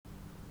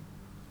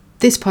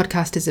This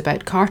podcast is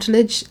about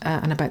cartilage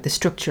and about the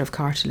structure of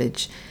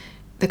cartilage.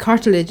 The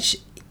cartilage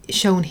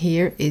shown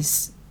here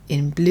is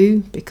in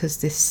blue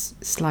because this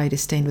slide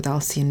is stained with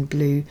Alcyon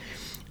blue.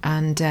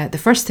 And the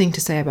first thing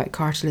to say about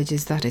cartilage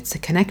is that it's a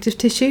connective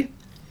tissue,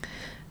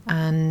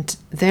 and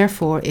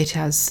therefore it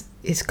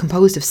is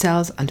composed of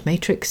cells and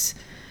matrix.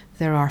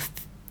 There are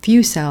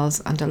few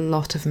cells and a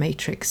lot of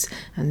matrix.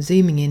 And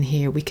zooming in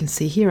here, we can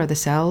see here are the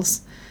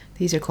cells.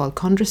 These are called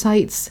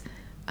chondrocytes,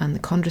 and the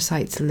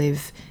chondrocytes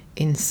live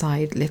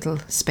inside little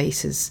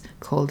spaces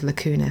called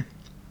lacunae.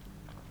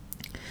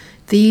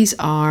 These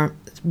are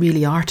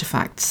really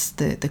artifacts.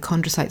 The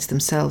chondrocytes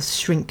themselves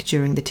shrink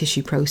during the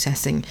tissue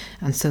processing,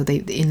 and so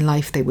in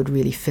life they would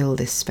really fill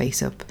this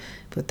space up,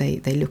 but they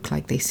look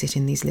like they sit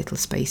in these little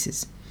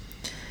spaces.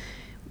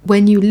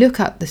 When you look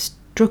at the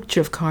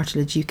structure of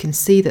cartilage, you can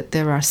see that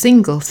there are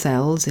single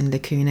cells in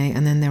lacunae,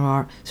 and then there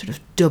are sort of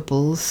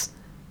doubles,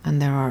 and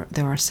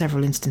there are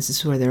several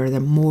instances where there are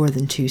more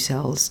than two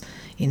cells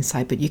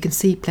inside, but you can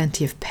see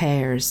plenty of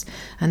pairs,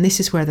 and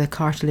this is where the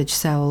cartilage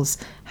cells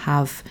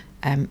have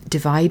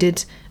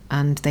divided,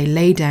 and they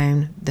lay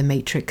down the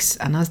matrix,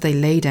 and as they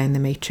lay down the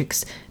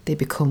matrix they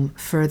become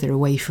further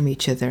away from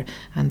each other,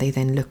 and they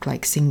then look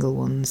like single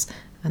ones,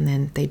 and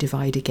then they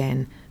divide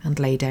again and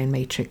lay down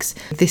matrix.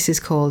 This is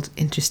called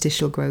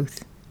interstitial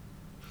growth.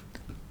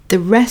 The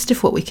rest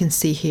of what we can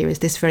see here is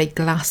this very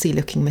glassy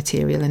looking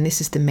material, and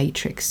this is the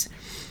matrix.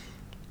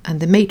 And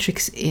the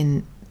matrix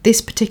in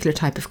this particular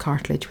type of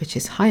cartilage, which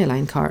is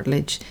hyaline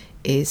cartilage,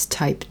 is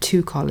type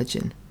 2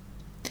 collagen.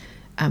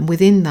 And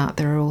within that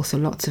there are also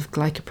lots of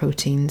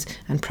glycoproteins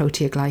and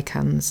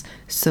proteoglycans,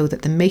 so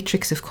that the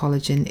matrix of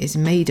collagen is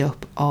made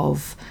up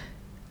of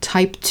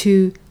type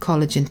 2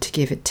 collagen to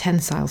give it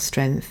tensile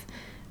strength,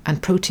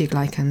 and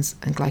proteoglycans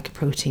and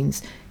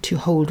glycoproteins to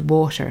hold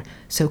water.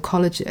 So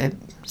cartilage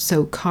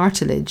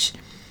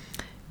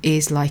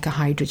is like a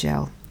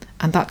hydrogel,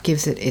 and that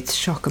gives it its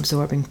shock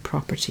absorbing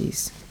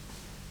properties.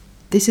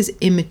 This is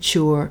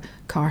immature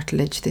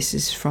cartilage. This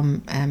is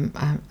from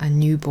a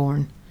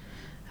newborn.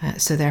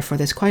 So therefore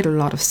there's quite a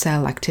lot of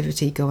cell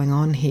activity going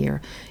on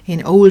here.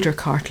 In older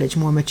cartilage,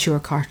 more mature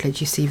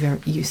cartilage, you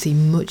see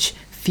much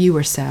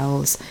fewer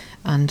cells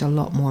and a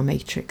lot more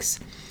matrix.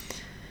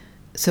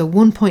 So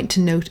one point to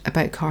note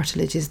about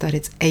cartilage is that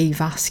it's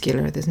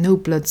avascular. There's no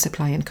blood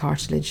supply in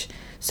cartilage,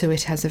 so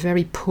it has a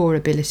very poor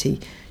ability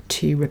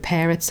to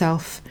repair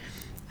itself.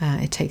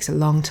 It takes a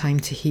long time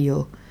to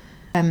heal.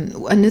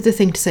 Another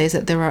thing to say is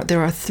that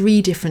there are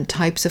three different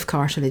types of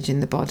cartilage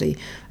in the body.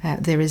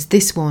 There is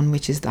this one,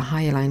 which is the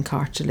hyaline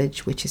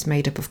cartilage, which is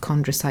made up of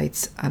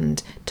chondrocytes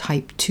and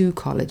type 2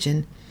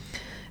 collagen.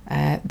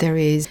 There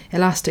is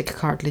elastic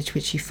cartilage,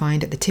 which you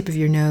find at the tip of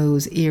your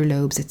nose,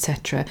 earlobes,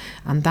 etc.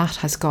 And that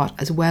has got,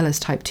 as well as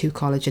type 2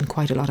 collagen,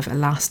 quite a lot of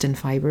elastin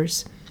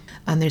fibres.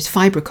 And there's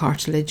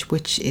fibrocartilage,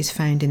 which is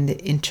found in the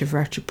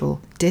intervertebral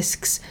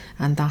discs,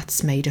 and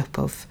that's made up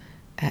of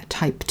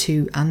type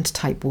 2 and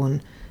type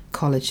 1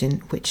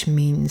 collagen, which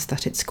means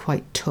that it's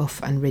quite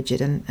tough and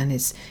rigid and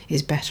is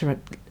better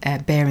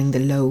at bearing the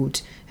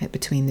load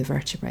between the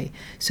vertebrae.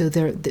 So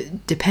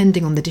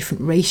depending on the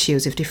different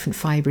ratios of different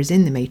fibres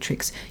in the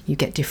matrix, you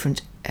get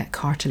different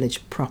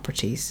cartilage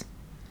properties.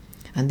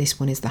 And this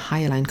one is the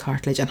hyaline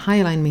cartilage, and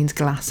hyaline means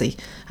glassy,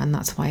 and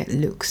that's why it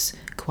looks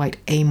quite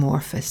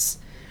amorphous.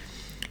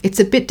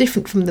 It's a bit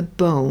different from the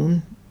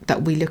bone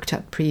that we looked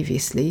at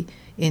previously,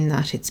 in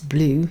that it's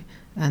blue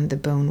and the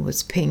bone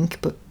was pink,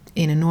 but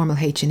in a normal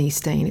H&E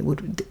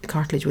stain,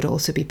 cartilage would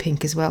also be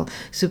pink as well.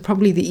 So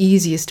probably the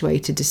easiest way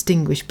to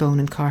distinguish bone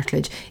and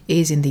cartilage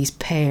is in these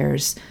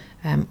pairs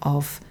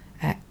of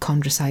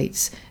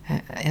chondrocytes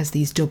as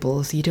these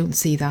doubles. You don't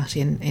see that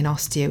in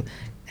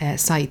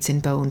osteocytes in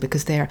bone,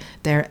 because they're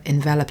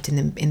enveloped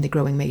in the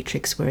growing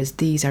matrix, whereas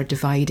these are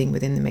dividing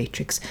within the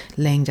matrix,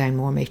 laying down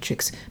more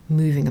matrix,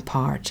 moving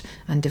apart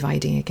and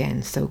dividing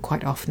again. So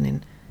quite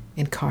often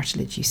in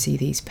cartilage you see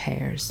these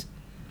pairs.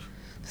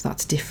 So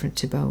that's different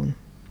to bone.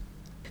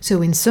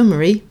 So in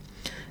summary,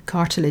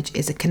 cartilage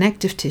is a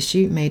connective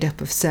tissue made up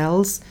of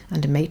cells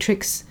and a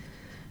matrix.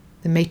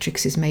 The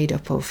matrix is made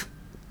up of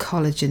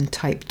collagen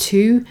type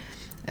 2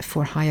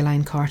 for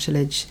hyaline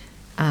cartilage,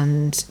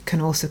 and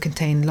can also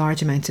contain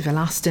large amounts of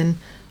elastin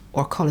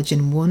or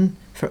collagen 1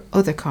 for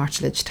other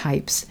cartilage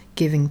types,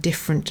 giving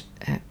different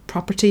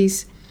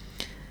properties.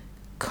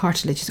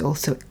 Cartilage is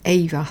also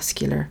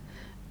avascular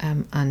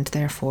and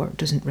therefore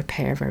doesn't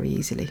repair very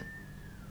easily.